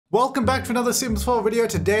Welcome back to another Sims 4 video.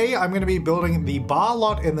 Today I'm going to be building the bar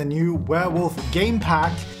lot in the new Werewolf game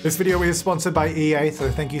pack. This video is sponsored by EA,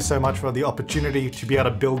 so thank you so much for the opportunity to be able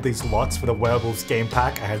to build these lots for the Werewolves game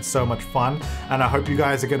pack. I had so much fun, and I hope you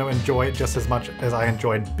guys are going to enjoy it just as much as I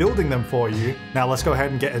enjoyed building them for you. Now let's go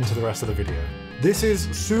ahead and get into the rest of the video. This is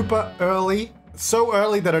super early, so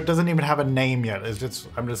early that it doesn't even have a name yet.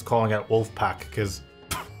 I'm just calling it Wolf Pack because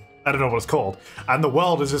I don't know what it's called. And the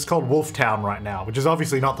world is just called Wolf Town right now, which is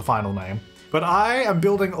obviously not the final name. But I am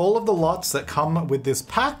building all of the lots that come with this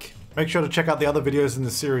pack. Make sure to check out the other videos in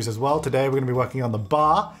the series as well. Today we're going to be working on the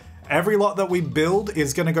bar. Every lot that we build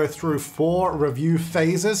is going to go through 4 review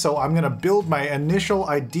phases. So I'm going to build my initial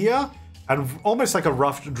idea and almost like a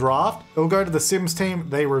rough draft. It'll go to the Sims team,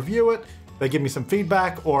 they review it, they give me some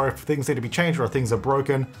feedback, or if things need to be changed or things are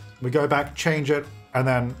broken, we go back, change it, and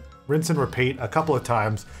then rinse and repeat a couple of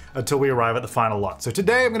times until we arrive at the final lot. So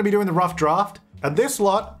today I'm going to be doing the rough draft, and this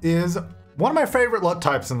lot is one of my favorite lot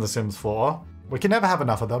types in The Sims 4. We can never have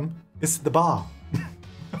enough of them. It's the bar.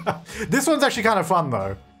 This one's actually kind of fun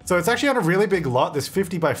though. So it's actually on a really big lot, this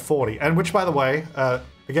 50 by 40, and which, by the way,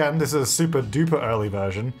 again, this is a super duper early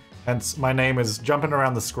version, hence my name is jumping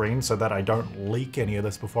around the screen so that I don't leak any of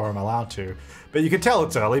this before I'm allowed to. But you can tell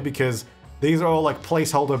it's early because these are all like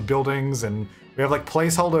placeholder buildings, and we have like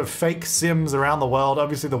placeholder fake Sims around the world.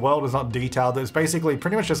 Obviously the world is not detailed. It's basically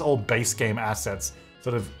pretty much just all base game assets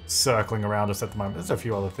sort of circling around us at the moment. There's a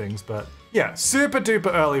few other things, but yeah, super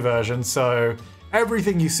duper early version. So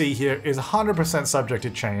everything you see here is 100% subject to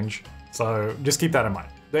change. So just keep that in mind.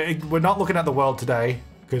 We're not looking at the world today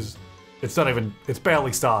because it's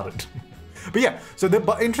barely started. But yeah, so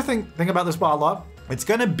the interesting thing about this bar lot, it's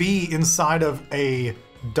gonna be inside of a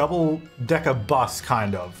double-decker bus,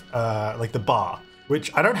 kind of, like the bar,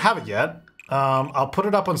 which I don't have it yet. I'll put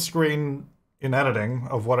it up on screen in editing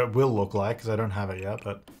of what it will look like, because I don't have it yet.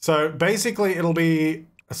 But so basically it'll be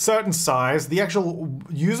a certain size. The actual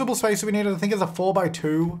usable space we need, I think, is a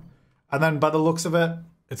 4x2, and then by the looks of it,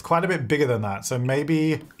 it's quite a bit bigger than that. So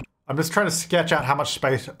maybe I'm just trying to sketch out how much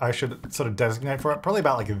space I should sort of designate for it. Probably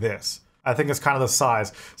about like this. I think it's kind of the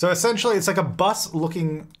size. So essentially it's like a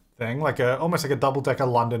bus-looking thing, like almost like a double-decker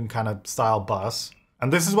London kind of style bus.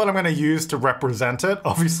 And this is what I'm going to use to represent it.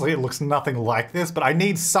 Obviously it looks nothing like this, but I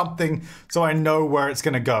need something so I know where it's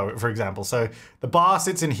going to go, for example. So the bar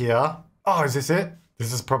sits in here. Oh, is this it?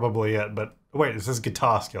 This is probably it, but wait, this is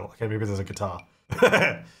guitar skill. Okay, maybe there's a guitar.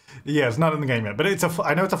 Yeah, it's not in the game yet, but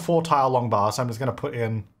I know it's a 4-tile long bar, so I'm just going to put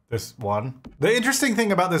in this one. The interesting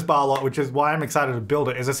thing about this bar lot, which is why I'm excited to build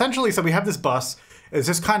it, is essentially, so we have this bus. It's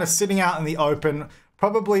just kind of sitting out in the open,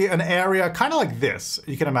 probably an area kind of like this.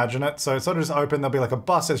 You can imagine it. So it's sort of just open. There'll be like a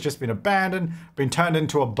bus that's just been abandoned, been turned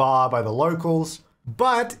into a bar by the locals.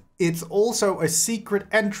 But it's also a secret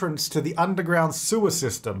entrance to the underground sewer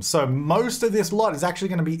system. So most of this lot is actually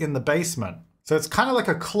going to be in the basement. So it's kind of like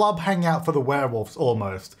a club hangout for the werewolves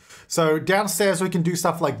almost. So downstairs we can do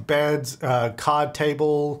stuff like beds, card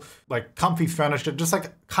table, like comfy furniture, just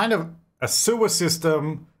like kind of a sewer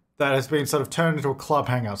system that has been sort of turned into a club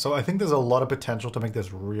hangout. So I think there's a lot of potential to make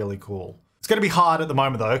this really cool. It's going to be hard at the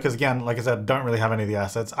moment though, because again, like I said, don't really have any of the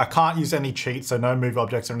assets. I can't use any cheats, so no move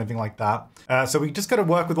objects or anything like that. So we just got to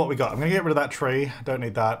work with what we got. I'm going to get rid of that tree. Don't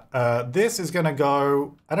need that. This is going to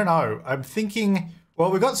go, I don't know. I'm thinking,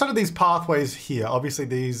 well, we've got sort of these pathways here. Obviously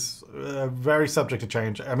these are very subject to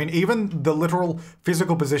change. I mean, even the literal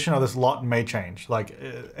physical position of this lot may change. Like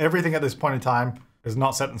everything at this point in time is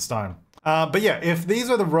not set in stone. But yeah, if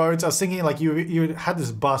these are the roads, I was thinking like you had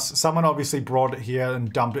this bus, someone obviously brought it here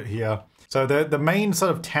and dumped it here. So the main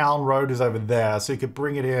sort of town road is over there, so you could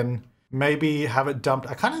bring it in, maybe have it dumped.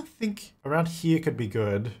 I kind of think around here could be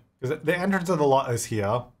good, because the entrance of the lot is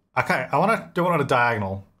here. Okay, I want to do it on a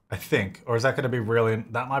diagonal, I think, or is that going to be really,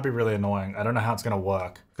 that might be really annoying. I don't know how it's going to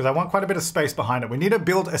work, because I want quite a bit of space behind it. We need to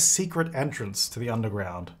build a secret entrance to the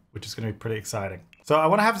underground, which is going to be pretty exciting. So I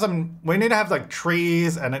want to have we need to have like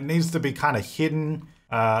trees, and it needs to be kind of hidden.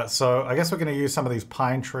 So I guess we're going to use some of these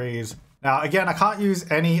pine trees. Now, again, I can't use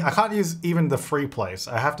even the free place.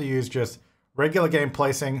 I have to use just regular game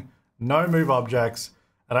placing, no move objects.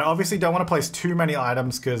 And I obviously don't want to place too many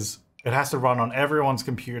items because it has to run on everyone's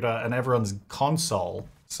computer and everyone's console.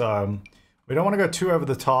 So we don't want to go too over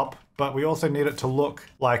the top, but we also need it to look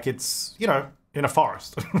like it's, you know, in a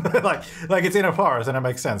forest. like it's in a forest, and it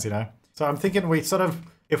makes sense, you know? So I'm thinking we sort of,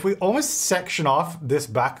 if we almost section off this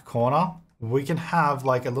back corner, we can have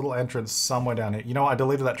like a little entrance somewhere down here. You know what? I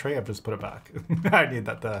deleted that tree. I've just put it back. I need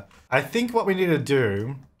that there. I think what we need to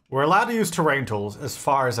do, we're allowed to use terrain tools as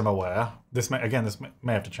far as I'm aware. This may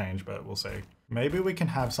have to change, but we'll see. Maybe we can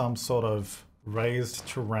have some sort of raised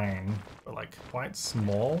terrain, but like quite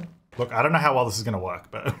small. Look, I don't know how well this is gonna work,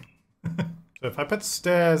 but so if I put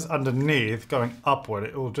stairs underneath going upward,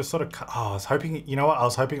 it will just sort of cut. Oh, I was hoping, you know what? I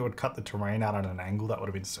was hoping it would cut the terrain out at an angle. That would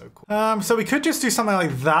have been so cool. So we could just do something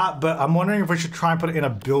like that, but I'm wondering if we should try and put it in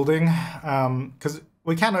a building. Because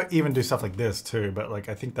we can even do stuff like this too, but like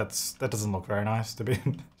I think that doesn't look very nice to be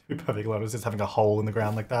perfectly honest, just having a hole in the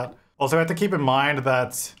ground like that. Also, I have to keep in mind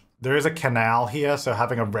that there is a canal here, so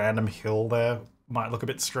having a random hill there might look a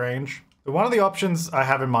bit strange. So one of the options I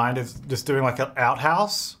have in mind is just doing like an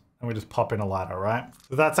outhouse. And we just pop in a ladder, right?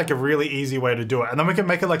 So that's like a really easy way to do it. And then we can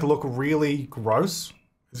make it like look really gross,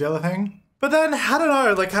 is the other thing. But then, I don't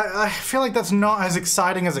know, like I feel like that's not as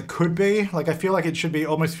exciting as it could be. Like I feel like it should be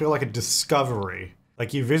almost feel like a discovery.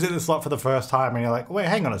 Like you visit this lot for the first time and you're like, wait,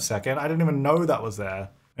 hang on a second. I didn't even know that was there.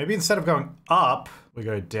 Maybe instead of going up, we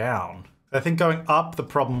go down. I think going up, the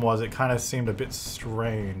problem was it kind of seemed a bit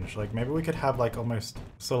strange. Like maybe we could have like almost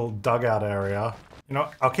this little dugout area. You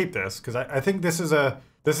know, I'll keep this because I think this is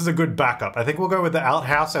a good backup. I think we'll go with the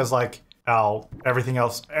outhouse as like our everything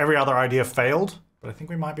else, every other idea failed. But I think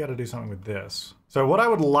we might be able to do something with this. So what I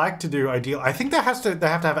would like to do, I think they have to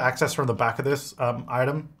have access from the back of this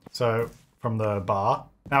item. So from the bar.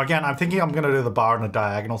 Now again, I'm thinking I'm gonna do the bar on a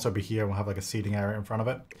diagonal, so it'll be here and we'll have like a seating area in front of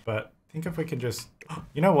it. But I think if we can just,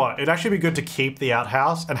 you know what? It'd actually be good to keep the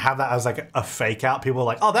outhouse and have that as like a fake out. People are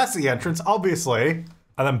like, oh, that's the entrance, obviously.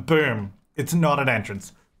 And then boom, it's not an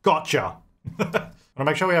entrance. Gotcha. I want to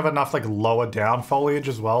make sure we have enough like lower down foliage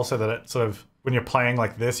as well so that it sort of, when you're playing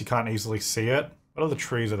like this, you can't easily see it. What other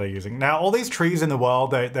trees are they using? Now, all these trees in the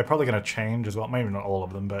world, they're probably going to change as well. Maybe not all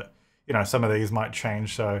of them, but you know, some of these might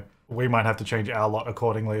change. So we might have to change our lot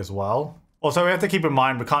accordingly as well. Also, we have to keep in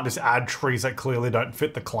mind, we can't just add trees that clearly don't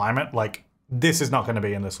fit the climate. Like this is not going to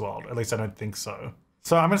be in this world. At least I don't think so.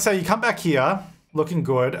 So I'm going to say you come back here looking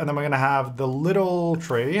good. And then we're going to have the little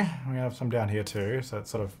tree. We're going to have some down here too. So it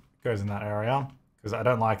sort of goes in that area. Because I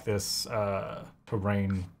don't like this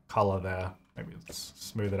terrain color there. Maybe let's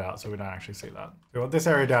smooth it out so we don't actually see that. We want this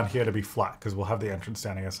area down here to be flat because we'll have the entrance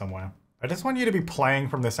down here somewhere. I just want you to be playing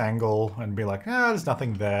from this angle and be like, ah, there's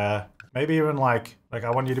nothing there. Maybe even like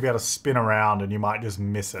I want you to be able to spin around and you might just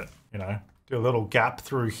miss it, you know? Do a little gap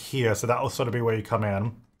through here, so that will sort of be where you come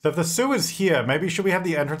in. So if the sewer's here, maybe should we have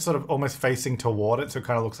the entrance sort of almost facing toward it so it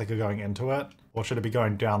kind of looks like you're going into it? Or should it be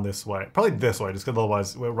going down this way? Probably this way, just because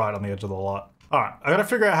otherwise we're right on the edge of the lot. All right, I gotta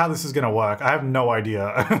figure out how this is gonna work. I have no idea.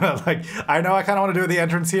 Like, I know I kind of want to do the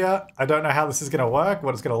entrance here. I don't know how this is gonna work,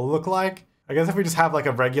 what it's gonna look like. I guess if we just have like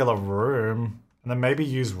a regular room and then maybe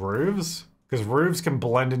use roofs, because roofs can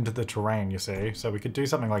blend into the terrain, you see? So we could do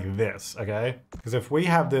something like this, okay? Because if we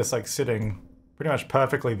have this like sitting pretty much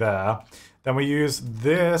perfectly there, then we use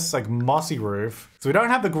this like mossy roof. So we don't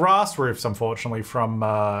have the grass roofs, unfortunately, from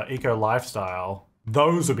Eco Lifestyle.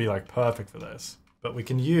 Those would be like perfect for this. But we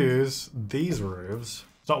can use these roofs.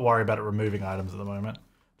 Let's not worry about it removing items at the moment.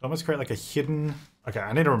 To almost create like a hidden... Okay,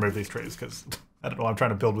 I need to remove these trees because I don't know why I'm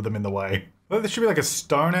trying to build with them in the way. Well, there should be like a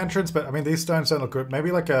stone entrance, but I mean, these stones don't look good.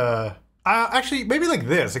 Maybe like a... actually, maybe like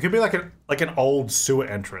this. It could be like an old sewer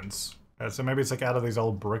entrance. So maybe it's like out of these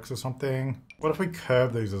old bricks or something. What if we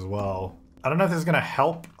curve these as well? I don't know if this is going to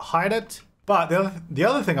help hide it, but the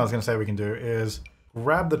other thing I was going to say we can do is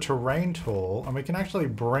grab the terrain tool and we can actually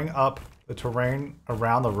bring up the terrain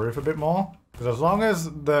around the roof a bit more. Because as long as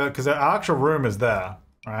because the actual room is there,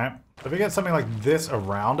 right? If we get something like this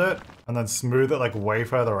around it and then smooth it like way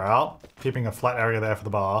further out, keeping a flat area there for the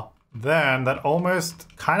bar, then that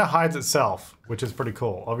almost kind of hides itself, which is pretty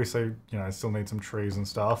cool. Obviously, you know, I still need some trees and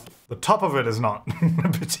stuff. The top of it is not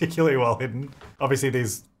particularly well hidden. Obviously,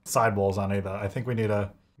 these side walls aren't either. I think we need to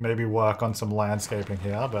maybe work on some landscaping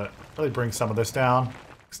here, but really bring some of this down,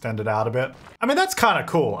 extend it out a bit. I mean, that's kind of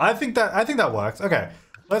cool. I think that works. Okay,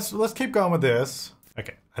 let's keep going with this.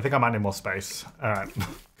 Okay, I think I might need more space. All right,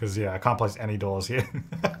 because yeah, I can't place any doors here.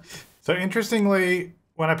 So interestingly,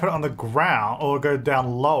 when I put it on the ground or go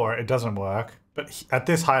down lower, it doesn't work. But at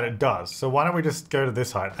this height, it does. So why don't we just go to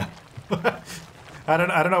this height? I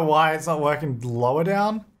don't know why it's not working lower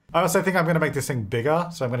down. I also think I'm going to make this thing bigger.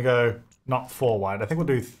 So I'm going to go not 4 wide. I think we'll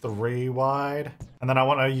do 3 wide. And then I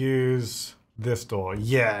want to use this door.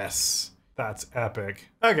 Yes, that's epic.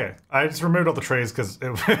 Okay, I just removed all the trees because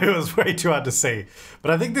it was way too hard to see.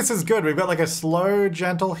 But I think this is good. We've got like a slow,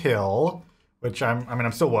 gentle hill, which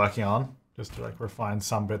I'm still working on. Just to like refine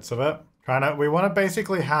some bits of it. We want to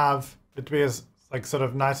basically have it to be as like sort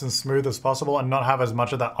of nice and smooth as possible and not have as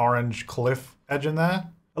much of that orange cliff edge in there.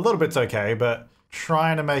 A little bit's okay, but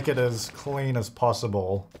trying to make it as clean as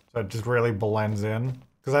possible so it just really blends in.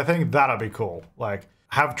 Because I think that'll be cool. Like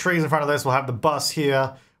have trees in front of this, we'll have the bus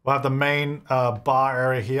here, We'll have the main bar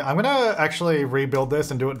area here. I'm gonna actually rebuild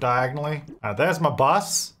this and do it diagonally. All right, there's my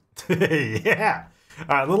bus. Yeah.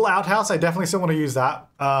 All right, little outhouse. I definitely still want to use that.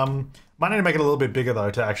 Might need to make it a little bit bigger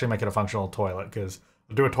though to actually make it a functional toilet, because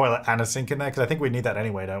we'll do a toilet and a sink in there, because I think we need that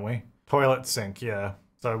anyway, don't we? Toilet, sink, yeah.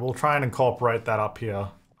 So we'll try and incorporate that up here.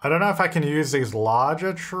 I don't know if I can use these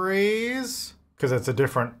larger trees, because it's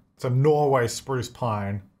a Norway spruce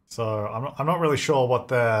pine. So I'm not really sure what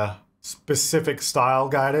their specific style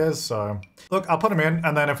guide is. So look, I'll put them in,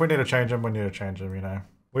 and then if we need to change them, we need to change them, you know.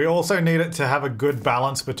 We also need it to have a good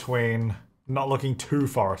balance between not looking too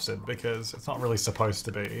forested, because it's not really supposed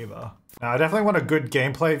to be either. Now I definitely want a good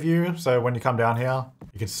gameplay view, so when you come down here,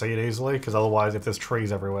 you can see it easily, because otherwise if there's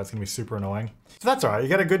trees everywhere, it's gonna be super annoying. So that's all right, you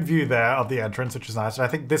get a good view there of the entrance, which is nice. And I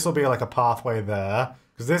think this will be like a pathway there,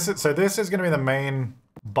 because this is gonna be the main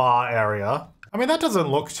bar area. I mean, that doesn't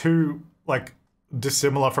look too like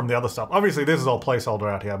dissimilar from the other stuff. Obviously this is all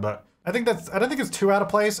placeholder out here, but I don't think it's too out of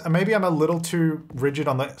place, and maybe I'm a little too rigid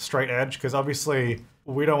on the straight edge, because obviously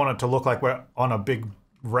we don't want it to look like we're on a big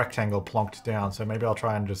rectangle plonked down. So maybe I'll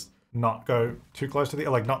try and just not go too close to the,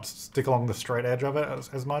 like not stick along the straight edge of it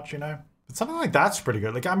as much, you know? But something like that's pretty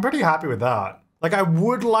good. Like I'm pretty happy with that. Like I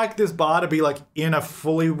would like this bar to be like in a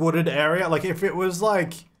fully wooded area. Like if it was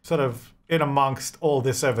like sort of in amongst all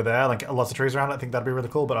this over there, like lots of trees around it, I think that'd be really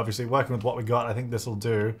cool. But obviously working with what we got, I think this will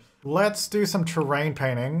do. Let's do some terrain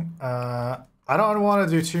painting. I don't want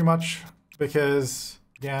to do too much because,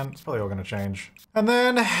 again, it's probably all going to change. And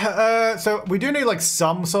then, so we do need like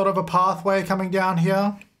some sort of a pathway coming down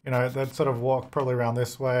here. You know, they'd sort of walk probably around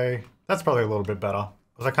this way. That's probably a little bit better.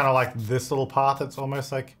 Because I kind of like this little path that's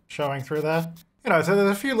almost like showing through there. You know, so there's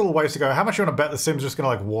a few little ways to go. How much you want to bet the Sim's just going to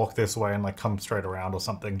like walk this way and like come straight around or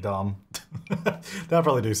something dumb? They'll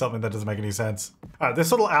probably do something that doesn't make any sense. All right,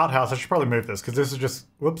 this little outhouse, I should probably move this because this is just,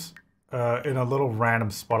 whoops, in a little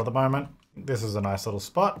random spot at the moment. This is a nice little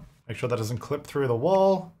spot. Make sure that doesn't clip through the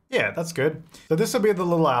wall. Yeah, that's good. So this will be the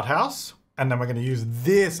little outhouse. And then we're going to use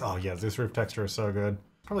this. Oh yeah, this roof texture is so good.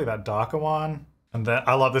 Probably that darker one. And then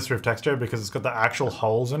I love this roof texture because it's got the actual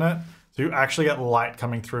holes in it. So you actually get light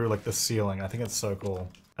coming through like the ceiling. I think it's so cool.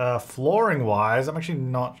 Flooring wise, I'm actually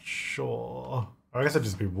not sure. Or I guess it'd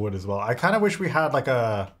just be wood as well. I kind of wish we had like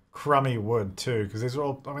a crummy wood too, because these are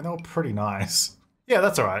all, I mean, they're all pretty nice. Yeah,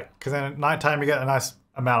 that's all right. Because then at nighttime you get a nice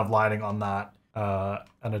amount of lighting on that.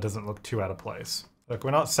 And it doesn't look too out of place. Look,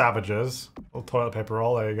 we're not savages. Little toilet paper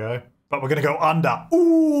roll, there you go. But we're gonna go under.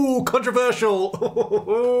 Ooh, controversial.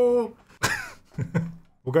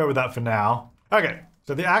 We'll go with that for now. Okay,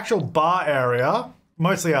 so the actual bar area,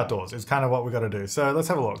 mostly outdoors, is kind of what we gotta do. So let's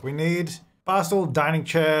have a look. We need bar stool, dining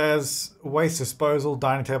chairs, waste disposal,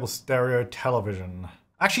 dining table, stereo, television.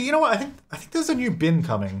 Actually, you know what? I think there's a new bin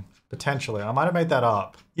coming, potentially. I might have made that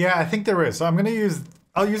up. Yeah, I think there is. So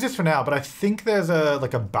I'll use this for now, but I think there's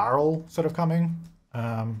like a barrel sort of coming.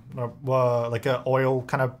 Like a oil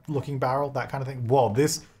kind of looking barrel, that kind of thing. Whoa,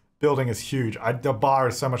 this building is huge. The bar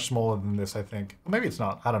is so much smaller than this, I think. Or maybe it's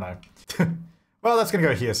not, I don't know. Well, that's gonna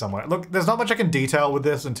go here somewhere. Look, there's not much I can detail with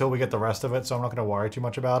this until we get the rest of it, so I'm not gonna worry too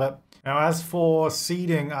much about it. Now, as for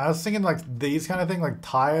seating, I was thinking like these kind of thing, like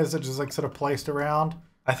tires that just like sort of placed around.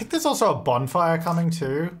 I think there's also a bonfire coming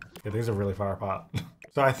too. Yeah, these are really far apart.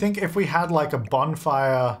 So I think if we had like a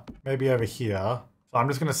bonfire maybe over here, so I'm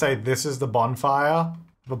just gonna say this is the bonfire.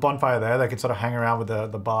 The bonfire there, they can sort of hang around with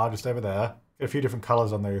the bar just over there. Get a few different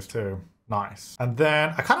colors on these too. Nice. And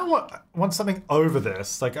then I kind of want something over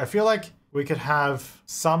this. Like I feel like we could have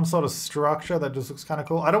some sort of structure that just looks kind of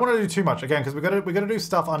cool. I don't want to do too much again because we gotta do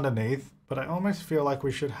stuff underneath. But I almost feel like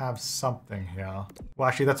we should have something here. Well,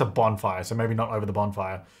 actually, that's a bonfire, so maybe not over the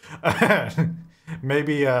bonfire.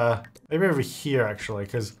 maybe over here actually,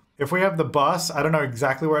 because if we have the bus, I don't know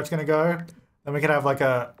exactly where it's gonna go. Then we could have like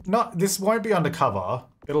this won't be undercover.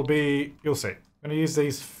 It'll be, you'll see. I'm gonna use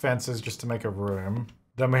these fences just to make a room.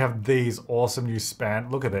 Then we have these awesome new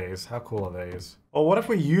span. Look at these. How cool are these? Or what if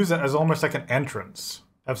we use it as almost like an entrance?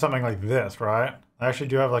 Have something like this, right? I actually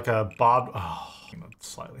do have like a barbed... Oh,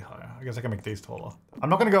 slightly higher. I guess I can make these taller. I'm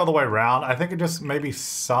not gonna go all the way around. I think it just maybe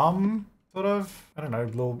some sort of, I don't know,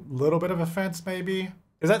 little bit of a fence maybe.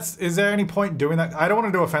 Is there any point doing that? I don't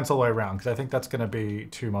want to do a fence all the way around because I think that's gonna be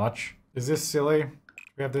too much. Is this silly?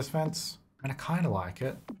 We have this fence? I mean, I kind of like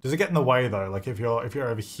it. Does it get in the way though? Like if you're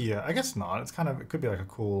over here, I guess not. It's kind of, it could be like a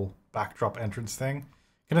cool backdrop entrance thing.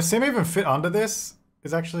 Can a sim even fit under this?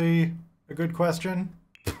 Is actually a good question.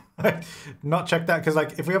 Not check that because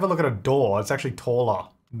like if we ever look at a door, it's actually taller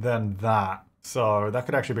than that. So that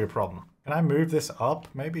could actually be a problem. Can I move this up?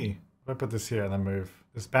 Maybe. If I put this here and then move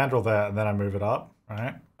this spandrel there and then I move it up,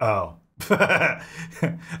 right? Oh. I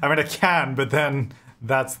mean, I can, but then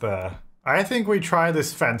That's there. I think we try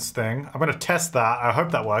this fence thing. I'm gonna test that. I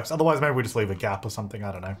hope that works. Otherwise, maybe we just leave a gap or something.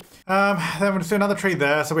 I don't know. Then we'll just do another tree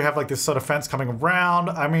there. So we have like this sort of fence coming around.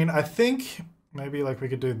 I mean, I think maybe like we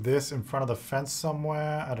could do this in front of the fence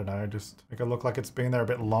somewhere. I don't know. Just make it look like it's been there a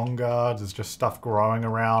bit longer. There's just stuff growing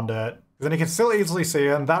around it. Then you can still easily see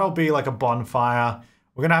it, and that'll be like a bonfire.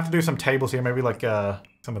 We're gonna have to do some tables here. Maybe like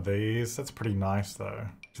some of these. That's pretty nice though.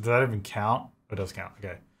 Does that even count? It does count.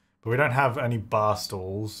 Okay. But we don't have any bar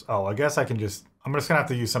stools. Oh, I guess I can just... I'm just going to have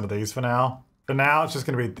to use some of these for now. For now, it's just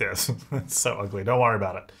going to be this. It's so ugly. Don't worry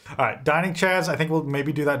about it. All right, dining chairs. I think we'll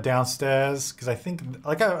maybe do that downstairs. Because I think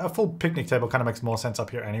like a full picnic table kind of makes more sense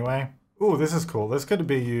up here anyway. Ooh, this is cool. This could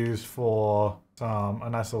be used for a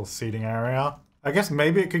nice little seating area. I guess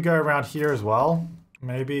maybe it could go around here as well.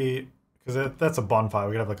 Maybe... Because that's a bonfire.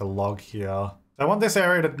 We could have like a log here. I want this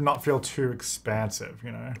area to not feel too expansive,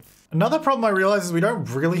 you know. Another problem I realize is we don't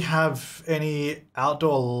really have any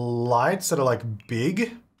outdoor lights that are like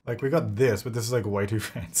big. Like we got this, but this is like way too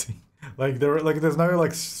fancy. There's no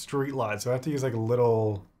like street lights, so I have to use like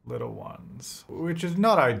little ones, which is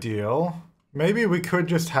not ideal. Maybe we could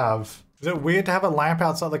just have, is it weird to have a lamp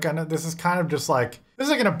outside? Like I know this is kind of just like, this is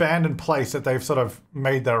like an abandoned place that they've sort of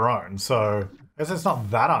made their own. So I guess it's not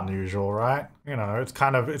that unusual, right? You know, it's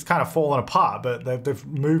kind of fallen apart, but they've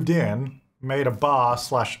moved in, made a bar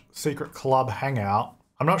 / secret club hangout.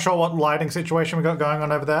 I'm not sure what lighting situation we got going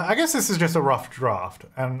on over there. I guess this is just a rough draft,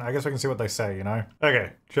 and I guess we can see what they say, you know?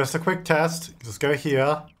 Okay, just a quick test. Just go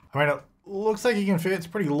here. I mean, it looks like you can fit, it's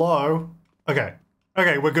pretty low. Okay,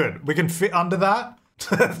 we're good. We can fit under that.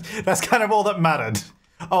 That's kind of all that mattered.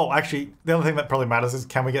 Oh, actually, the other thing that probably matters is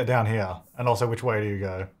can we get down here? And also, which way do you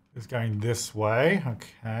go? It's going this way,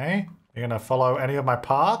 okay. You're gonna follow any of my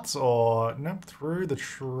paths or, nope, through the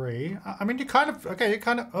tree. I mean,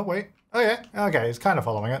 oh wait. Oh yeah, okay, he's kind of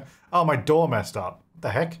following it. Oh, my door messed up. What the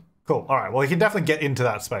heck? Cool, all right, well, you can definitely get into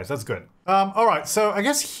that space, that's good. All right, so I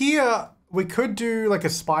guess here we could do like a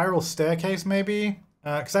spiral staircase maybe.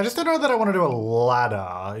 Because I just don't know that I want to do a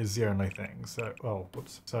ladder is the only thing. So, oh,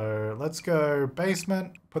 whoops. So let's go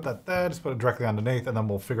basement, put that there, just put it directly underneath, and then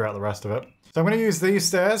we'll figure out the rest of it. So I'm going to use these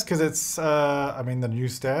stairs because it's, I mean, the new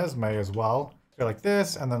stairs may as well. Go like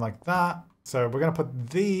this and then like that. So we're going to put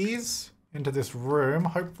these into this room.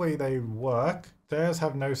 Hopefully they work. Stairs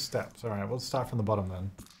have no steps. All right, we'll start from the bottom then.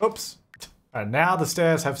 Oops. All right, now the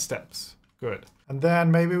stairs have steps. Good. And then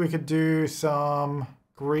maybe we could do some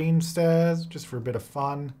green stairs just for a bit of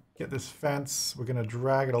fun. Get this fence. We're going to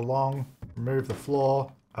drag it along. Remove the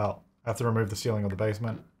floor. Oh, I have to remove the ceiling of the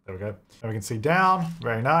basement. There we go. Now we can see down.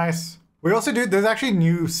 Very nice. We also do, there's actually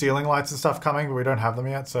new ceiling lights and stuff coming, but we don't have them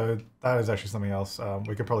yet. So that is actually something else.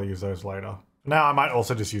 We could probably use those later. Now I might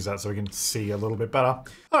also just use that so we can see a little bit better.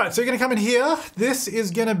 All right, so you're going to come in here. This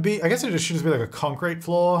is going to be, I guess it should just be like a concrete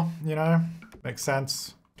floor, you know? Makes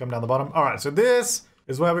sense. Come down the bottom. All right, so this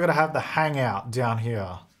is where we're going to have the hangout down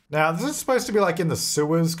here. Now, this is supposed to be like in the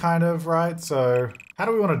sewers kind of, right? So how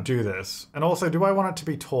do we want to do this? And also, do I want it to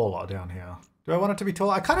be taller down here? Do I want it to be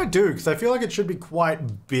taller? I kind of do, because I feel like it should be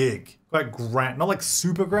quite big, quite grand. Not like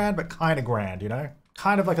super grand, but kind of grand, you know?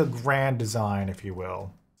 Kind of like a grand design, if you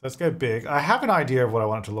will. So let's go big. I have an idea of what I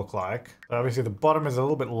want it to look like. So obviously, the bottom is a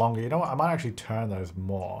little bit longer. You know what? I might actually turn those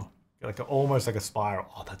more. Like almost like a spiral.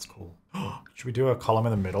 Oh, that's cool. Should we do a column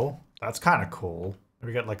in the middle? That's kind of cool.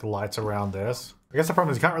 We get like lights around this. I guess the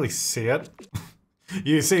problem is you can't really see it.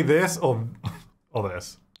 You see this or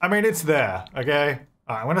this. I mean, it's there, okay?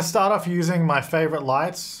 All right, I'm gonna start off using my favorite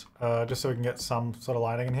lights, just so we can get some sort of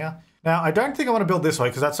lighting in here. Now, I don't think I want to build this way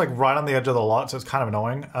because that's like right on the edge of the lot, so it's kind of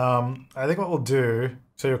annoying. I think what we'll do,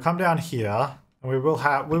 so you'll come down here, and we will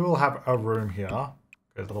have a room here,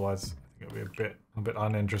 because otherwise I think it would be a bit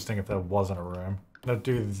uninteresting if there wasn't a room. I'm gonna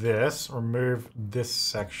do this, remove this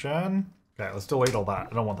section. Okay, let's delete all that.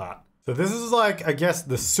 I don't want that. So this is like, I guess,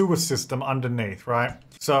 the sewer system underneath, right?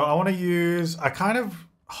 So I want to use, I kind of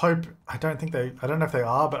hope, I don't know if they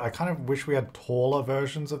are, but I kind of wish we had taller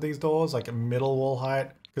versions of these doors, like a middle wall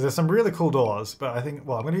height. Because there's some really cool doors, but I think,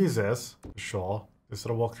 well, I'm going to use this, for sure. Just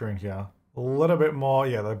sort of walk through in here. A little bit more,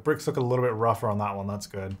 yeah, the bricks look a little bit rougher on that one, that's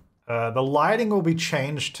good. The lighting will be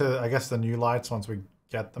changed to, I guess, the new lights once we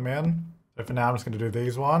get them in. So for now, I'm just going to do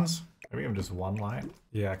these ones. Maybe even just one light.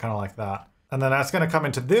 Yeah, kind of like that. And then that's going to come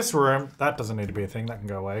into this room. That doesn't need to be a thing. That can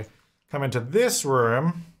go away. Come into this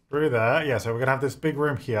room through there. Yeah, so we're going to have this big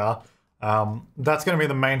room here. That's going to be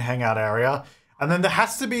the main hangout area. And then there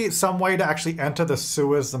has to be some way to actually enter the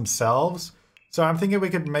sewers themselves. So I'm thinking we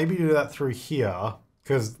could maybe do that through here.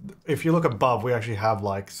 Because if you look above, we actually have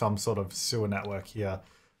like some sort of sewer network here.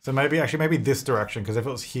 So maybe, actually maybe this direction, because if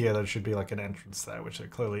it was here, there should be like an entrance there, which it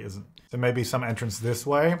clearly isn't. So maybe some entrance this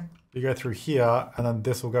way. You go through here, and then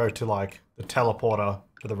this will go to like the teleporter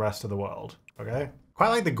to the rest of the world, okay? Quite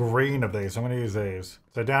like the green of these, so I'm gonna use these.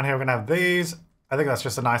 So down here, we're gonna have these. I think that's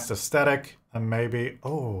just a nice aesthetic. And maybe,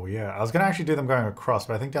 oh yeah, I was gonna actually do them going across,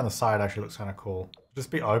 but I think down the side actually looks kind of cool. Just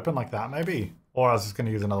be open like that maybe. Or I was just gonna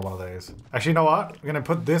use another one of these. Actually, you know what? We're gonna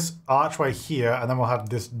put this archway here, and then we'll have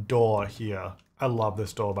this door here. I love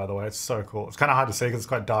this door, by the way. It's so cool. It's kind of hard to see because it's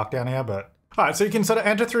quite dark down here, but... All right, so you can sort of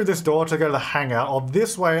enter through this door to go to the hangout, or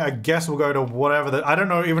this way, I guess we'll go to whatever the... I don't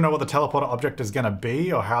know, even know what the teleporter object is gonna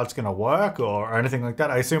be, or how it's gonna work, or anything like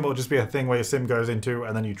that. I assume it'll just be a thing where your sim goes into,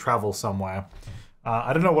 and then you travel somewhere.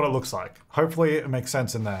 I don't know what it looks like. Hopefully it makes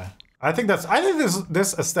sense in there. I think this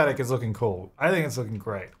aesthetic is looking cool. I think it's looking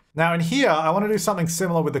great. Now in here, I want to do something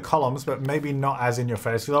similar with the columns, but maybe not as in your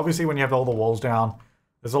face, because obviously when you have all the walls down,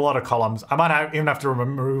 there's a lot of columns. I might even have to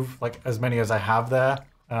remove like as many as I have there,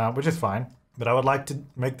 which is fine. But I would like to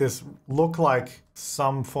make this look like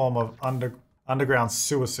some form of underground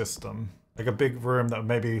sewer system, like a big room that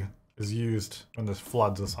maybe is used when there's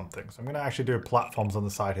floods or something. So I'm going to actually do platforms on the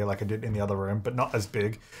side here like I did in the other room, but not as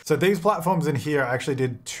big. So these platforms in here I actually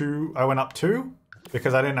did 2. I went up 2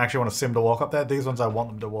 because I didn't actually want a sim to walk up there. These ones I want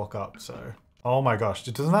them to walk up, so. Oh my gosh,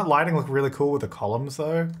 doesn't that lighting look really cool with the columns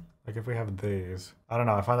though? Like if we have these. I don't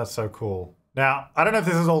know, I find that so cool. Now, I don't know if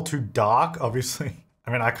this is all too dark, obviously.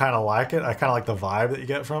 I mean, I kind of like it. I kind of like the vibe that you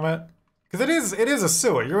get from it. Because it is a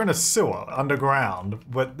sewer. You're in a sewer underground,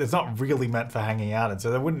 but it's not really meant for hanging out in, so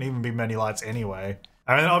there wouldn't even be many lights anyway.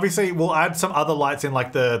 I mean, obviously, we'll add some other lights in,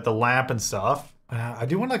 like the lamp and stuff. I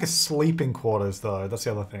do want like a sleeping quarters though. That's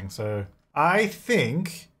the other thing. So I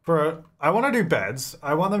think I want to do beds.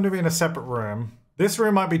 I want them to be in a separate room. This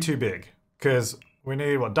room might be too big because we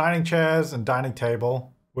need what, dining chairs and dining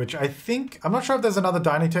table, which I think, I'm not sure if there's another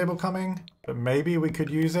dining table coming, but maybe we could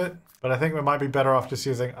use it. But I think we might be better off just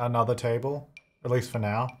using another table, at least for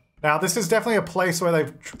now. Now, this is definitely a place where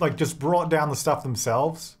they've like just brought down the stuff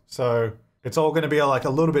themselves. So it's all going to be like a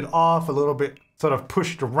little bit off, a little bit sort of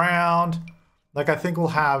pushed around. Like I think we'll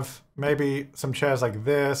have maybe some chairs like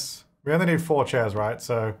this. We only need 4 chairs, right?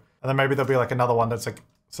 So, and then maybe there'll be like another one that's like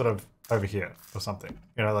sort of over here or something.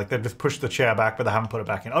 You know, like they've just pushed the chair back, but they haven't put it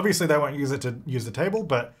back in. Obviously they won't use it to use the table,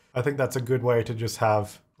 but I think that's a good way to just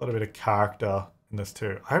have a little bit of character in this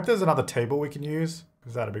too. I hope there's another table we can use,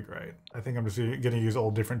 because that'd be great. I think I'm just gonna use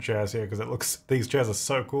all different chairs here because these chairs are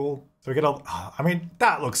so cool. So we get all, I mean,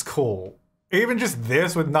 that looks cool. Even just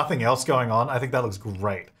this with nothing else going on, I think that looks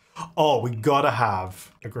great. Oh, we gotta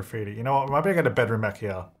have a graffiti. You know what, maybe I get a bedroom back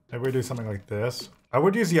here. Maybe we do something like this. I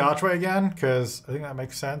would use the archway again, because I think that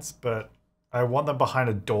makes sense, but I want them behind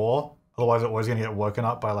a door. Otherwise, I'm always gonna get woken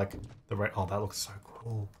up by like the red. Oh, that looks so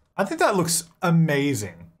cool. I think that looks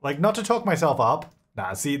amazing. Like, not to talk myself up.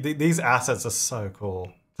 Nah, see, these assets are so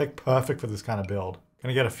cool. It's like perfect for this kind of build.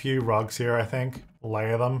 Gonna get a few rugs here, I think.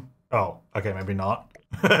 Layer them. Oh, okay, maybe not.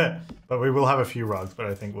 But we will have a few rugs, but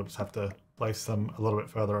I think we'll just have to place them a little bit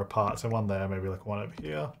further apart. So one there, maybe like one over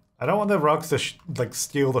here. I don't want the rugs to like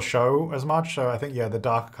steal the show as much, so I think, yeah, the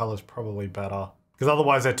darker color is probably better. Because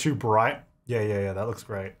otherwise they're too bright. Yeah, that looks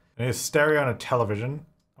great. And a stereo and a television.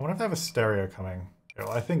 I wonder if they have a stereo coming. Yeah,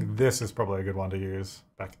 well, I think this is probably a good one to use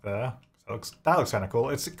back there. That looks kind of cool.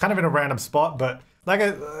 It's kind of in a random spot, but like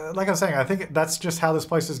I was saying, I think that's just how this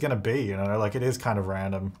place is going to be, you know, like it is kind of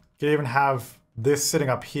random. You can even have this sitting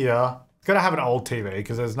up here. It's got to have an old TV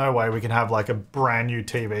because there's no way we can have like a brand new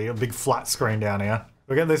TV, a big flat screen down here.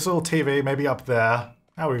 We get this little TV maybe up there.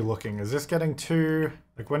 How are we looking? Is this getting too,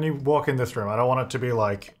 like when you walk in this room, I don't want it to be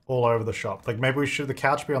like all over the shop. Like maybe the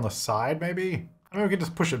couch be on the side maybe? I mean, we could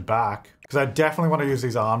just push it back because I definitely want to use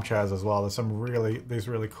these armchairs as well. There's these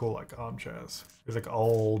really cool like armchairs. These like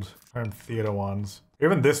old home theater ones.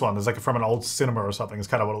 Even this one is like from an old cinema or something. It's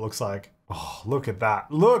kind of what it looks like. Oh, look at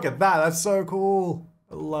that. Look at that. That's so cool.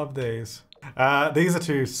 I love these. These are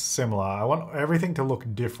too similar. I want everything to look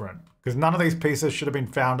different because none of these pieces should have been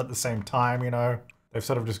found at the same time, you know? They've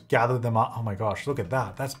sort of just gathered them up. Oh my gosh, look at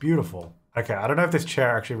that. That's beautiful. Okay, I don't know if this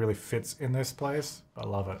chair actually really fits in this place. I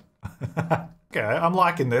love it. Okay, I'm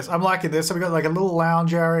liking this. I'm liking this. So we got like a little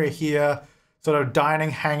lounge area here, sort of dining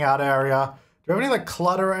hangout area. Do we have any like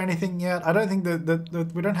clutter or anything yet? I don't think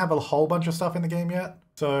that we don't have a whole bunch of stuff in the game yet.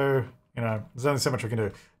 So, you know, there's only so much we can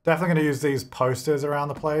do. Definitely gonna use these posters around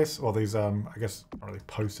the place. Or these, I guess, not really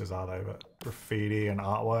posters are they, but graffiti and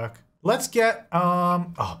artwork. Let's get,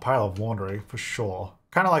 oh, pile of laundry for sure.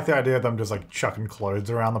 Kind of like the idea of them just like chucking clothes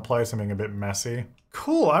around the place and being a bit messy.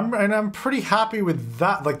 Cool, I'm pretty happy with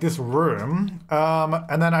that, like this room.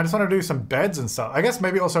 And then I just want to do some beds and stuff. I guess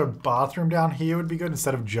maybe also a bathroom down here would be good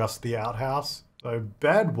instead of just the outhouse. So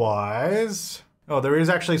bed-wise, oh, there is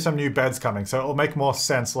actually some new beds coming, so it'll make more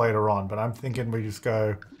sense later on. But I'm thinking we just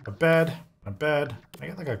go a bed. Can I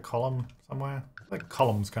get like a column somewhere? Like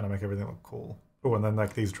columns kind of make everything look cool. Oh, and then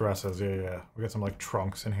like these dressers, yeah. We got some like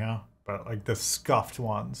trunks in here, but like the scuffed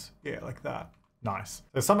ones, yeah, like that. Nice.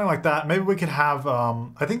 So something like that. Maybe we could have,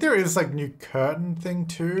 I think there is like new curtain thing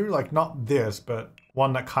too. Like not this, but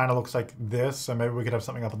one that kind of looks like this. So maybe we could have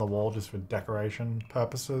something up on the wall just for decoration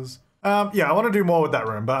purposes. Yeah, I want to do more with that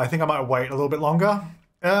room, but I think I might wait a little bit longer.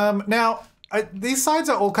 Now, these sides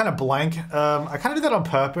are all kind of blank. I kind of did that on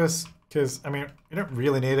purpose because, I mean, you don't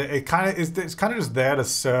really need it. It's kind of just there to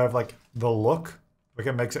serve like the look. Like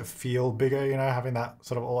it makes it feel bigger, you know, having that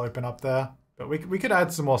sort of all open up there. But we could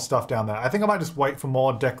add some more stuff down there. I think I might just wait for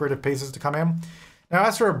more decorative pieces to come in. Now,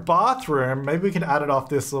 as for a bathroom, maybe we can add it off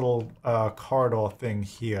this little corridor thing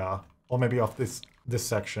here. Or maybe off this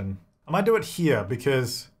section. I might do it here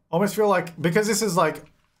because I almost feel like, because this is like,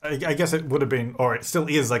 I guess it would have been, or it still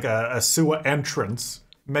is like a sewer entrance.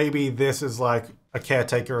 Maybe this is like a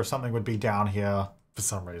caretaker or something would be down here for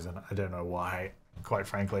some reason. I don't know why, quite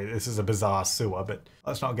frankly. This is a bizarre sewer, but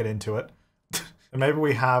let's not get into it. And maybe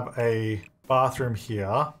we have a bathroom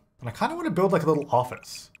here, and I kind of want to build like a little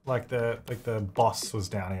office, like the boss was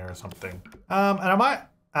down here or something. And I might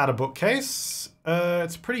add a bookcase.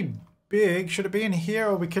 It's pretty big. Should it be in here,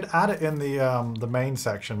 or we could add it in the main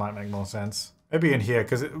section? Might make more sense. Maybe in here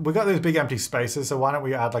because we got those big empty spaces. So why don't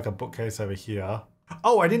we add like a bookcase over here?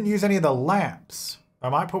 Oh, I didn't use any of the lamps. I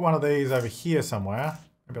might put one of these over here somewhere.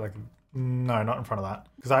 Maybe like no, not in front of that,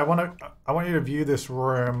 because I want you to view this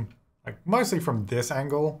room like mostly from this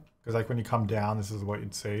angle. Because like when you come down, this is what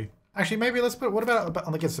you'd see. Actually, maybe let's put, what about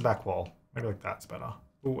on against the back wall? Maybe like that's better.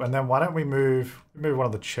 Ooh, and then why don't we move one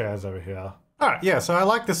of the chairs over here? All right, yeah, so I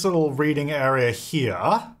like this little reading area here.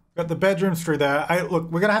 Got the bedrooms through there.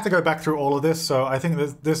 Look, we're gonna have to go back through all of this, so I think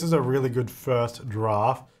this is a really good first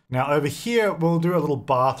draft. Now over here, we'll do a little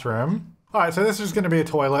bathroom. All right, so this is gonna be a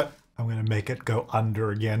toilet. I'm gonna make it go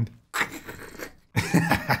under again.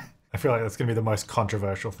 I feel like that's gonna be the most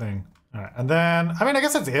controversial thing. All right, and then, I mean, I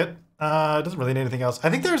guess that's it. It doesn't really need anything else. I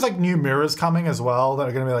think there's like new mirrors coming as well that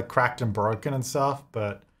are gonna be like cracked and broken and stuff,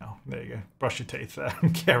 but oh, there you go. Brush your teeth there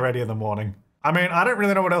and get ready in the morning. I mean, I don't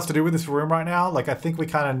really know what else to do with this room right now. Like, I think we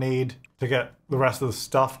kind of need to get the rest of the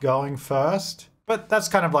stuff going first, but that's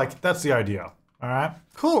kind of like, that's the idea. All right,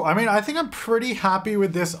 cool. I mean, I think I'm pretty happy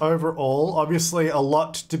with this overall. Obviously, a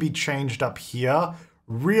lot to be changed up here.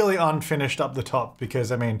 Really unfinished up the top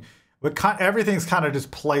because, I mean, everything's kind of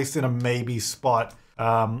just placed in a maybe spot.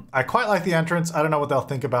 I quite like the entrance. I don't know what they'll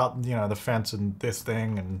think about, you know, the fence and this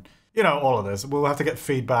thing and, you know, all of this. We'll have to get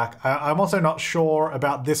feedback. I'm also not sure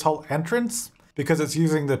about this whole entrance because it's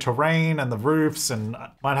using the terrain and the roofs, and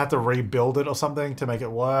I might have to rebuild it or something to make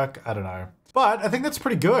it work. I don't know. But I think that's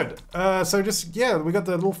pretty good. So just, yeah, we got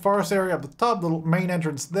the little forest area up the top, the little main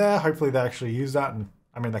entrance there. Hopefully they actually use that. And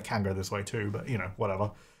I mean, they can go this way too, but you know,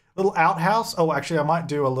 whatever. Little outhouse. Oh, actually, I might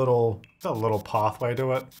do a little pathway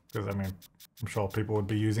to it because I mean, I'm sure people would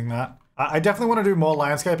be using that. I definitely want to do more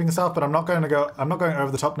landscaping stuff, but I'm not going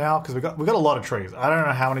over the top now because we got a lot of trees. I don't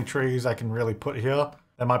know how many trees I can really put here.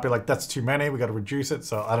 They might be like, that's too many. We got to reduce it.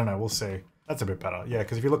 So I don't know. We'll see. That's a bit better. Yeah,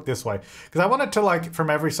 because if you look this way, because I want it to like,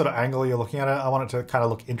 from every sort of angle you're looking at it, I want it to kind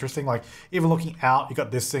of look interesting. Like even looking out, you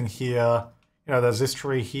got this thing here. You know, there's this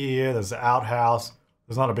tree here. There's the outhouse.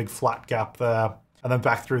 There's not a big flat gap there. And then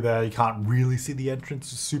back through there, you can't really see the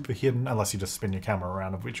entrance. It's super hidden unless you just spin your camera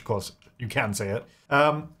around, of which, of course, you can see it.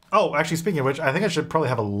 Oh, actually, speaking of which, I think I should probably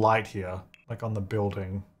have a light here, like on the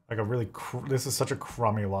building. Like a really, this is such a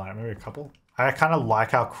crummy light. Maybe a couple. I kind of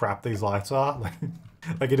like how crap these lights are.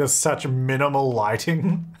 Like it does such minimal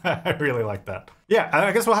lighting. I really like that. Yeah,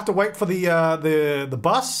 I guess we'll have to wait for the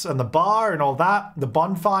bus and the bar and all that. The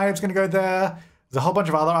bonfire is going to go there. There's a whole bunch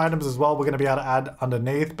of other items as well we're going to be able to add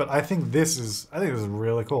underneath, but I think this is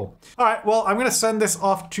really cool. All right, well, I'm going to send this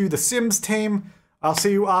off to the Sims team. I'll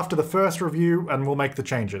see you after the first review and we'll make the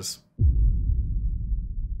changes.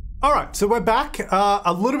 All right, so we're back.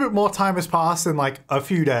 A little bit more time has passed in like a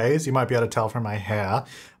few days. You might be able to tell from my hair.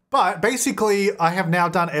 But basically, I have now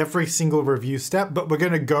done every single review step, but we're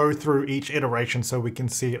going to go through each iteration so we can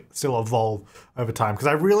see it still evolve over time. Because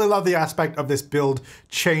I really love the aspect of this build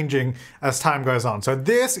changing as time goes on. So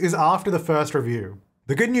this is after the first review.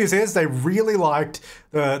 The good news is they really liked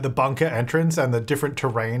the bunker entrance and the different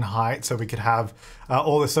terrain height, so we could have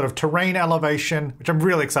all this sort of terrain elevation, which I'm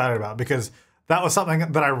really excited about because That was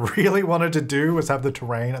something that I really wanted to do, was have the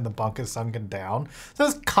terrain and the bunkers sunken down. So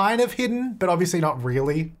it's kind of hidden, but obviously not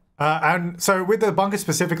really. And so with the bunker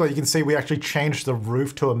specifically, you can see we actually changed the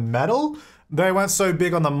roof to a metal. They weren't so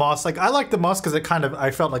big on the moss. Like, I like the moss because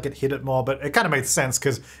I felt like it hit it more, but it kind of made sense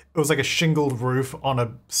because it was like a shingled roof on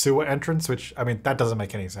a sewer entrance, which, I mean, that doesn't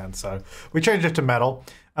make any sense. So we changed it to metal.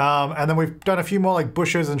 And then we've done a few more like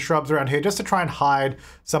bushes and shrubs around here just to try and hide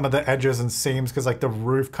some of the edges and seams because like the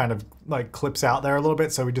roof kind of like clips out there a little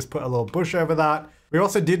bit. So we just put a little bush over that. We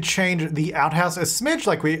also did change the outhouse a smidge,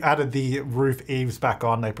 like we added the roof eaves back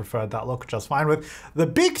on. They preferred that look, which I was fine with. The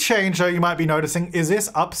big change, though, you might be noticing, is this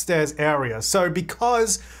upstairs area. So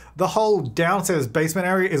because the whole downstairs basement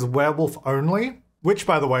area is werewolf only, which,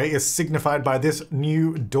 by the way, is signified by this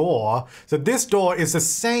new door. So this door is the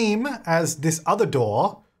same as this other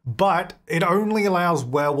door, but it only allows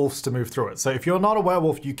werewolves to move through it. So if you're not a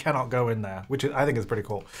werewolf, you cannot go in there, which I think is pretty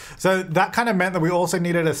cool. So that kind of meant that we also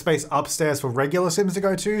needed a space upstairs for regular Sims to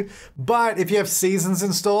go to. But if you have seasons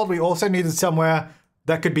installed, we also needed somewhere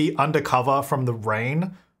that could be undercover from the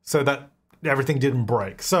rain so that everything didn't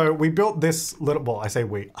break. So we built this little, well, I say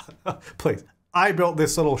we, please. I built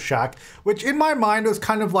this little shack, which in my mind was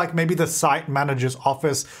kind of like maybe the site manager's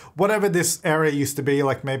office, whatever this area used to be,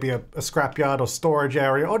 like maybe a scrapyard or storage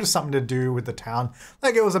area or just something to do with the town.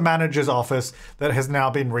 Like it was a manager's office that has now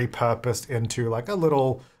been repurposed into like a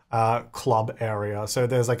little club area. So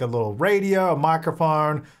there's like a little radio, a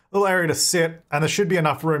microphone, a little area to sit, and there should be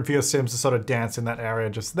enough room for your Sims to sort of dance in that area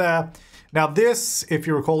just there. Now this, if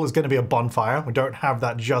you recall, is going to be a bonfire. We don't have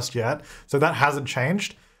that just yet, so that hasn't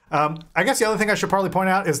changed. I guess the other thing I should probably point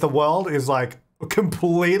out is the world is like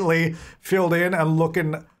completely filled in and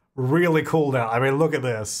looking really cool now. I mean, look at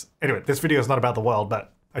this. Anyway, this video is not about the world,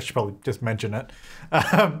 but I should probably just mention it.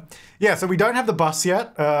 Yeah, so we don't have the bus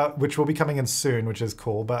yet, which will be coming in soon, which is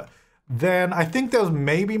cool. But then I think there's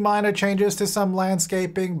maybe minor changes to some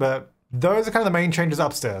landscaping, but those are kind of the main changes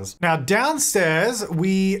upstairs. Now downstairs,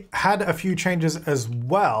 we had a few changes as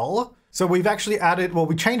well. So we've actually added, well,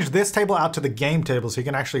 we changed this table out to the game table so you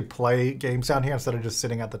can actually play games down here instead of just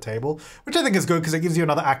sitting at the table, which I think is good because it gives you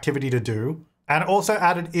another activity to do. And also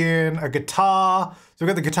added in a guitar. So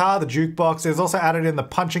we've got the guitar, the jukebox. There's also added in the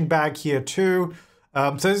punching bag here too.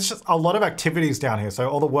 So there's just a lot of activities down here. So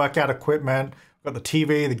all the workout equipment, we've got the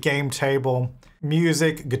TV, the game table,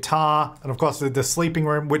 music, guitar, and of course the sleeping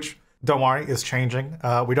room, which, don't worry, is changing.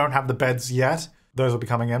 We don't have the beds yet. Those will be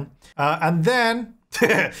coming in. And then,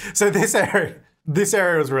 so this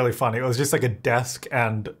area was really funny. It was just like a desk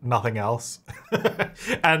and nothing else.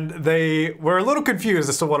 And they were a little confused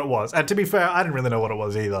as to what it was. And to be fair, I didn't really know what it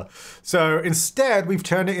was either. So instead, we've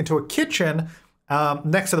turned it into a kitchen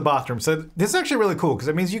next to the bathroom. So this is actually really cool because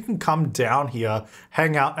it means you can come down here,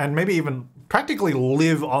 hang out, and maybe even practically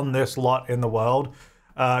live on this lot in the world.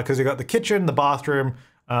 Because you've got the kitchen, the bathroom,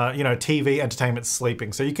 you know, TV, entertainment,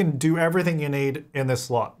 sleeping. So you can do everything you need in this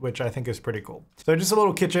slot, which I think is pretty cool. So just a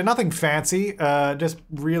little kitchen, nothing fancy, just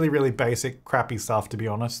really, really basic, crappy stuff, to be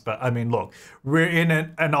honest. But I mean, look, we're in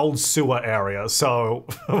an old sewer area, so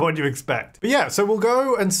what do you expect? But yeah, so we'll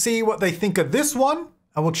go and see what they think of this one,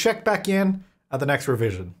 and we'll check back in at the next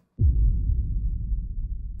revision.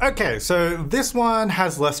 Okay, so this one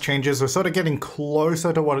has less changes. We're sort of getting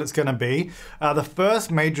closer to what it's gonna be. The first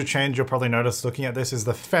major change you'll probably notice looking at this is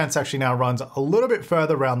the fence actually now runs a little bit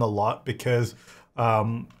further around the lot because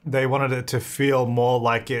they wanted it to feel more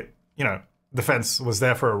like it, you know, the fence was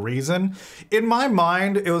there for a reason. In my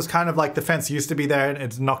mind, it was kind of like the fence used to be there and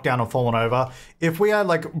it's knocked down and fallen over. If we had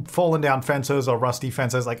like fallen down fences or rusty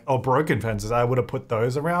fences, like, or broken fences, I would have put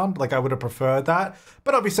those around. Like I would have preferred that.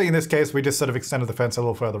 But obviously in this case, we just sort of extended the fence a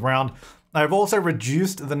little further around. I've also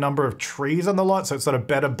reduced the number of trees on the lot so it sort of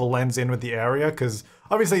better blends in with the area because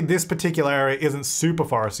obviously this particular area isn't super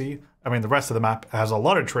foresty. I mean, the rest of the map has a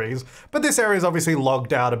lot of trees, but this area is obviously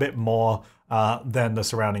logged out a bit more than the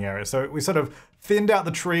surrounding area. So we sort of thinned out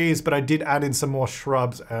the trees, but I did add in some more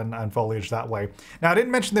shrubs and foliage that way. Now, I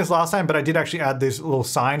didn't mention this last time, but I did actually add these little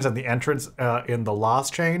signs at the entrance in the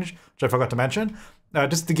last change, which I forgot to mention,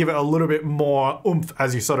 just to give it a little bit more oomph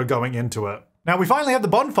as you're sort of going into it. Now, we finally have the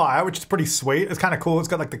bonfire, which is pretty sweet. It's kind of cool. It's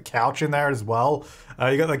got like the couch in there as well.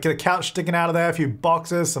 You got like the couch sticking out of there, a few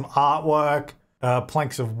boxes, some artwork,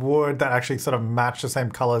 planks of wood that actually sort of match the same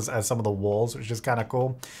colors as some of the walls, which is kind of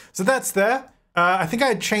cool. So that's there. I think I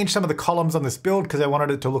had changed some of the columns on this build because I wanted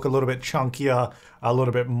it to look a little bit chunkier, a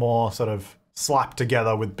little bit more sort of slapped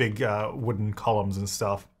together with big wooden columns and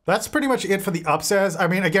stuff. That's pretty much it for the upstairs. I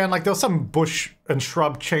mean, again, like there was some bush and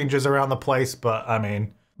shrub changes around the place, but I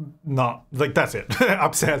mean, not like that's it.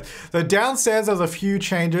 Upstairs. So downstairs, there's a few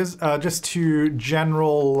changes just to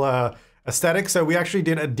general aesthetic. So we actually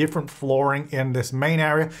did a different flooring in this main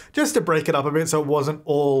area just to break it up a bit so it wasn't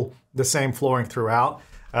all the same flooring throughout.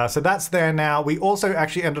 So that's there now. We also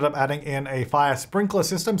actually ended up adding in a fire sprinkler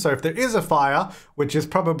system. So if there is a fire, which is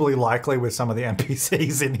probably likely with some of the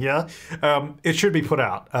NPCs in here, it should be put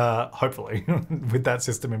out, hopefully, with that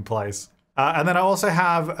system in place. And then I also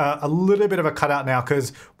have a little bit of a cutout now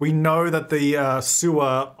because we know that the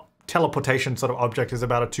sewer teleportation sort of object is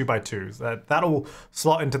about a 2x2. So that'll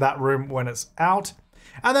slot into that room when it's out.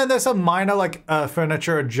 And then there's some minor like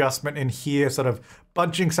furniture adjustment in here, sort of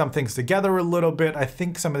bunching some things together a little bit. I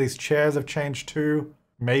think some of these chairs have changed too.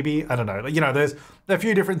 Maybe, I don't know. You know, there's a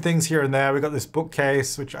few different things here and there. We got this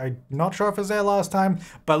bookcase, which I'm not sure if it was there last time,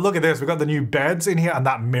 but look at this. We got the new beds in here and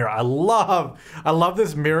that mirror. I love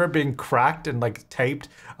this mirror being cracked and like taped.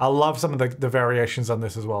 I love some of the variations on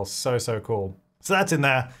this as well. So cool. So that's in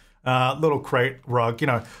there. Little crate rug, you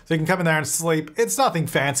know, so you can come in there and sleep. It's nothing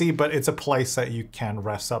fancy, but it's a place that you can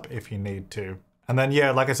rest up if you need to. And then,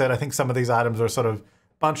 yeah, like I said, I think some of these items are sort of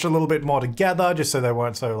bunched a little bit more together just so they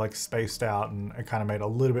weren't so like spaced out, and it kind of made a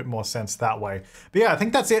little bit more sense that way. But yeah, I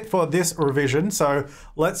think that's it for this revision. So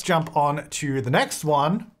let's jump on to the next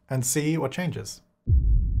one and see what changes.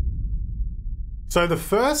 So the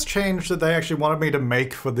first change that they actually wanted me to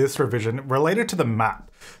make for this revision related to the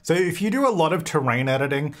map. So if you do a lot of terrain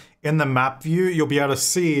editing in the map view, you'll be able to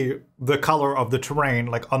see the color of the terrain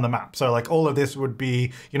like on the map. So like all of this would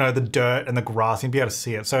be, you know, the dirt and the grass, and you'd be able to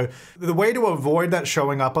see it. So the way to avoid that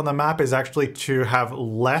showing up on the map is actually to have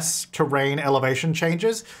less terrain elevation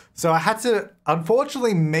changes. So I had to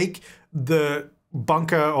unfortunately make the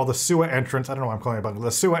bunker or the sewer entrance, I don't know why I'm calling it a bunker,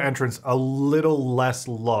 the sewer entrance a little less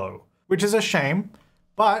low, which is a shame,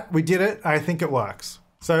 but we did it. I think it works.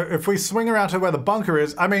 So if we swing around to where the bunker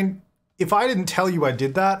is, I mean, if I didn't tell you I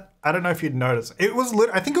did that, I don't know if you'd notice. It was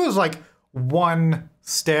I think it was like one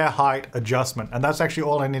stair height adjustment, and that's actually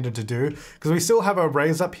all I needed to do because we still have a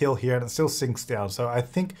raise up hill here and it still sinks down. So I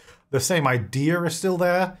think the same idea is still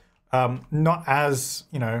there. Not as,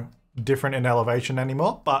 you know, different in elevation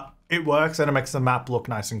anymore, but it works and it makes the map look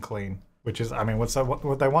nice and clean, which is, I mean,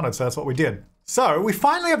 what they wanted, so that's what we did. So we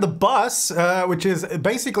finally have the bus, which is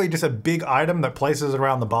basically just a big item that places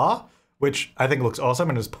around the bar, which I think looks awesome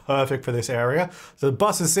and is perfect for this area. So the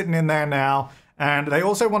bus is sitting in there now, and they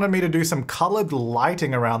also wanted me to do some colored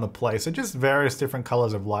lighting around the place. So just various different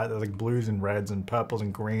colors of light, like blues and reds and purples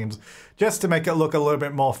and greens, just to make it look a little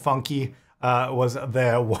bit more funky. Was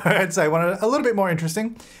their words. I wanted it a little bit more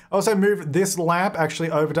interesting. Also moved this lamp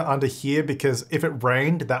actually over to under here because if it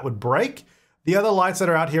rained, that would break. The other lights that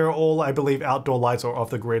are out here are all, I believe, outdoor lights or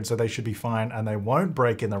off the grid, so they should be fine and they won't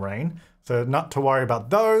break in the rain. So not to worry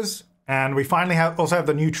about those. And we finally also have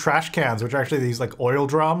the new trash cans, which are actually these like oil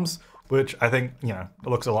drums, which I think, you know, it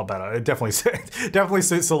looks a lot better. It definitely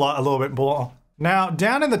suits a little bit more. Now,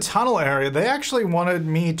 down in the tunnel area, they actually wanted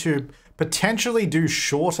me to potentially do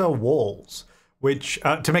shorter walls, which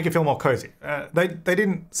to make it feel more cozy. They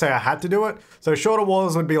didn't say I had to do it, so shorter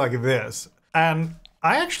walls would be like this. And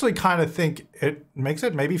I actually kind of think it makes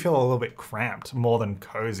it maybe feel a little bit cramped more than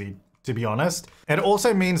cozy, to be honest. It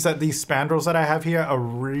also means that these spandrels that I have here are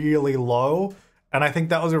really low, and I think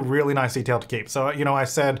that was a really nice detail to keep. So, you know, I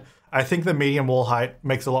said I think the medium wall height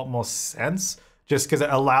makes a lot more sense, just because it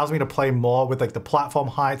allows me to play more with like the platform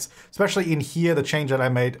heights, especially in here, the change that I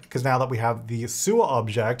made, because now that we have the sewer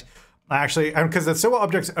object, and because the sewer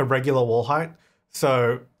object's a regular wall height,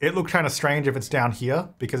 so it looked kind of strange if it's down here,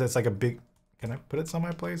 because it's like a big, can I put it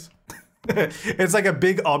somewhere, please? It's like a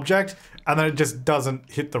big object, and then it just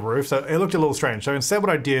doesn't hit the roof, so it looked a little strange. So instead what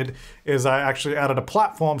I did is I actually added a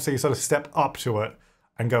platform, so you sort of step up to it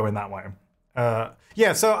and go in that way.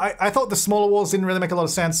 Yeah, so I thought the smaller walls didn't really make a lot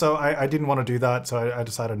of sense, so I didn't want to do that, so I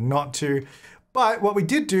decided not to. But what we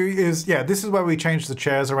did do is, yeah, this is where we changed the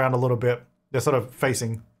chairs around a little bit. They're sort of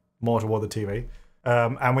facing more toward the TV.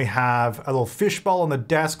 And we have a little fishbowl on the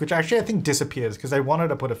desk, which actually I think disappears because they wanted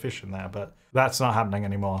to put a fish in there, but that's not happening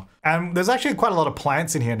anymore. And there's actually quite a lot of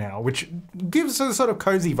plants in here now, which gives a sort of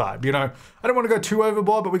cozy vibe, you know? I don't want to go too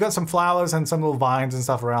overboard, but we got some flowers and some little vines and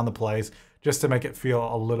stuff around the place just to make it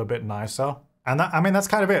feel a little bit nicer. And that, I mean, that's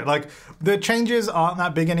kind of it. Like, the changes aren't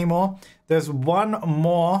that big anymore. There's one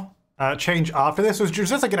more change after this, which was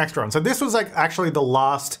just like an extra one. So this was like actually the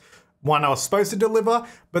last one I was supposed to deliver,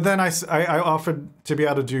 but then I offered to be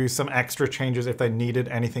able to do some extra changes if they needed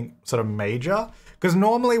anything sort of major. Because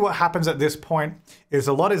normally what happens at this point is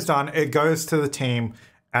a lot is done, it goes to the team,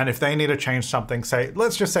 and if they need to change something, say,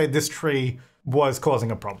 let's just say this tree was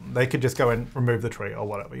causing a problem. They could just go and remove the tree or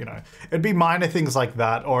whatever, you know. It'd be minor things like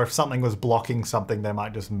that, or if something was blocking something, they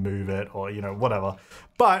might just move it or, you know, whatever.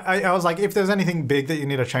 But I was like, if there's anything big that you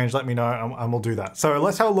need to change, let me know and we'll do that. So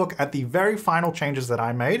let's have a look at the very final changes that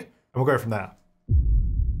I made and we'll go from there.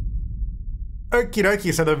 Okie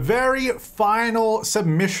dokie, so the very final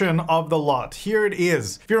submission of the lot, here it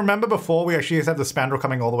is. If you remember before, we actually used to have the spandrel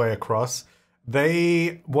coming all the way across.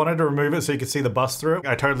 They wanted to remove it so you could see the bus through.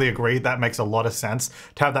 I totally agree. That makes a lot of sense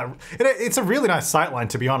to have that. It's a really nice sight line,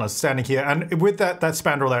 to be honest, standing here. And with that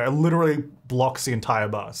spandrel there, it literally blocks the entire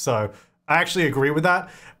bus. So I actually agree with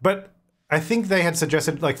that. But I think they had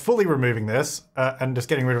suggested like fully removing this and just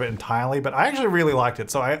getting rid of it entirely. But I actually really liked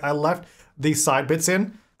it. So I left these side bits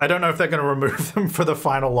in. I don't know if they're going to remove them for the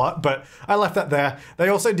final lot, but I left that there. They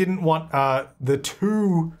also didn't want the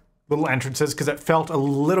two little entrances because it felt a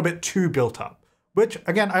little bit too built up, which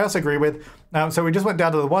again, I also agree with. So we just went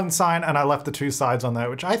down to the one sign and I left the two sides on there,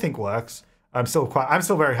 which I think works. I'm still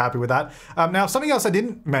very happy with that. Now, something else I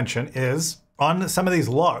didn't mention is on some of these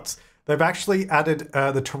lots, they've actually added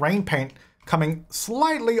the terrain paint coming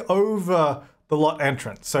slightly over the lot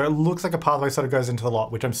entrance. So it looks like a pathway sort of goes into the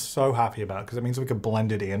lot, which I'm so happy about because it means we can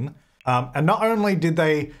blend it in. And not only did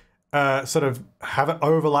they sort of have it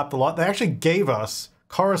overlap the lot, they actually gave us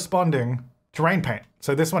corresponding terrain paint.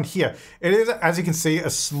 So this one here, it is, as you can see, a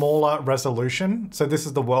smaller resolution. So this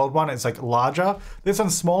is the world one, it's like larger. This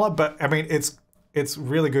one's smaller, but I mean, it's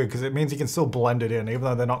really good because it means you can still blend it in, even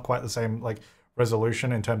though they're not quite the same like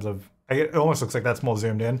resolution in terms of, it almost looks like that's more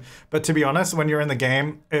zoomed in. But to be honest, when you're in the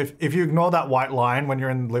game, if you ignore that white line when you're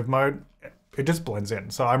in live mode, it just blends in.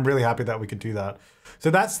 So I'm really happy that we could do that.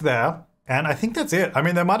 So that's there. And I think that's it. I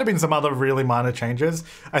mean, there might have been some other really minor changes.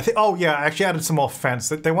 I think, oh yeah, I actually added some more fence.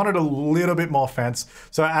 They wanted a little bit more fence.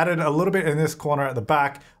 So I added a little bit in this corner at the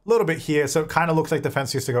back, a little bit here. So it kind of looks like the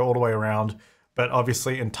fence used to go all the way around. But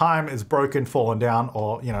obviously in time it's broken, fallen down,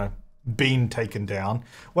 or, you know, been taken down.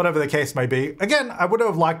 Whatever the case may be. Again, I would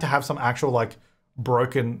have liked to have some actual like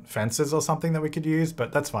broken fences or something that we could use,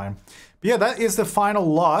 but that's fine. But yeah, that is the final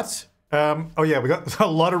lot. Oh yeah, we got a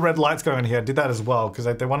lot of red lights going here. Did that as well because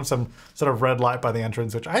they wanted some sort of red light by the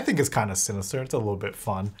entrance, which I think is kind of sinister. It's a little bit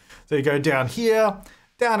fun. So you go down here,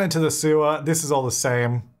 down into the sewer. This is all the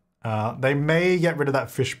same. They may get rid of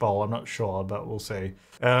that fishbowl. I'm not sure, but we'll see.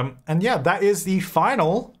 And yeah, that is the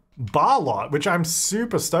final bar lot, which I'm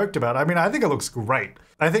super stoked about. I mean, I think it looks great.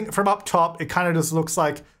 I think from up top, it kind of just looks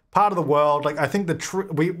like part of the world. Like I think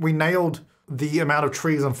we nailed the amount of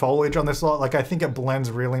trees and foliage on this lot. Like I think it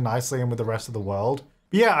blends really nicely in with the rest of the world.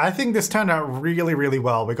 Yeah, I think this turned out really, really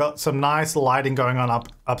well. We got some nice lighting going on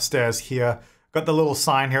upstairs here. Got the little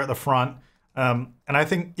sign here at the front. And I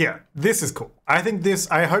think, yeah, this is cool. I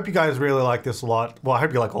hope you guys really like this lot. Well, I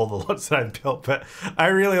hope you like all the lots that I've built, but I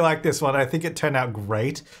really like this one. I think it turned out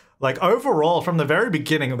great. Like overall, from the very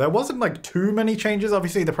beginning, there wasn't like too many changes.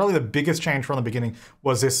 Obviously, probably the biggest change from the beginning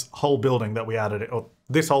was this whole building that we added, or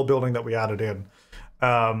this whole building that we added in.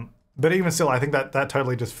 But even still, I think that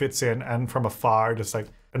totally just fits in. And from afar, just like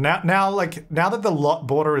now that the lot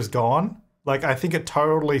border is gone, like I think it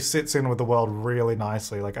totally sits in with the world really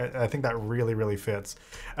nicely. Like I think that really, really fits.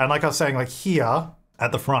 And like I was saying, like here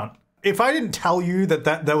at the front, if I didn't tell you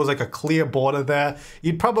that there was like a clear border there,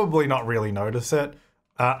 you'd probably not really notice it.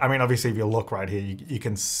 I mean, obviously, if you look right here, you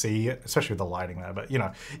can see it, especially with the lighting there. But, you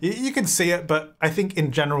know, you can see it. But I think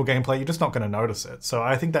in general gameplay, you're just not going to notice it. So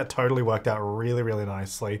I think that totally worked out really, really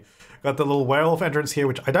nicely. Got the little werewolf entrance here,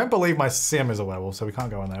 which I don't believe my sim is a werewolf, so we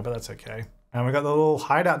can't go in there, but that's okay. And we got the little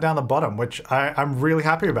hideout down the bottom, which I'm really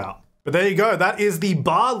happy about. But there you go. That is the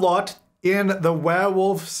bar lot in the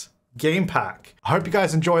Werewolves game pack. I hope you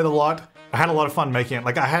guys enjoy the lot. I had a lot of fun making it.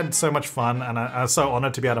 Like I had so much fun and I was so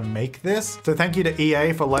honored to be able to make this. So thank you to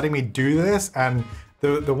EA for letting me do this and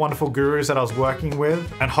the wonderful gurus that I was working with.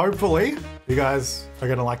 And hopefully you guys are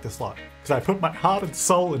gonna like this lot because I put my heart and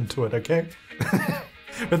soul into it, okay?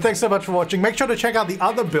 But thanks so much for watching. Make sure to check out the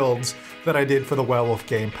other builds that I did for the Werewolf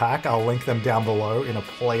game pack. I'll link them down below in a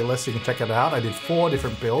playlist. You can check it out. I did 4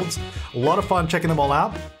 different builds. A lot of fun checking them all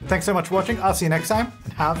out. Thanks so much for watching. I'll see you next time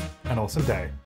and have an awesome day.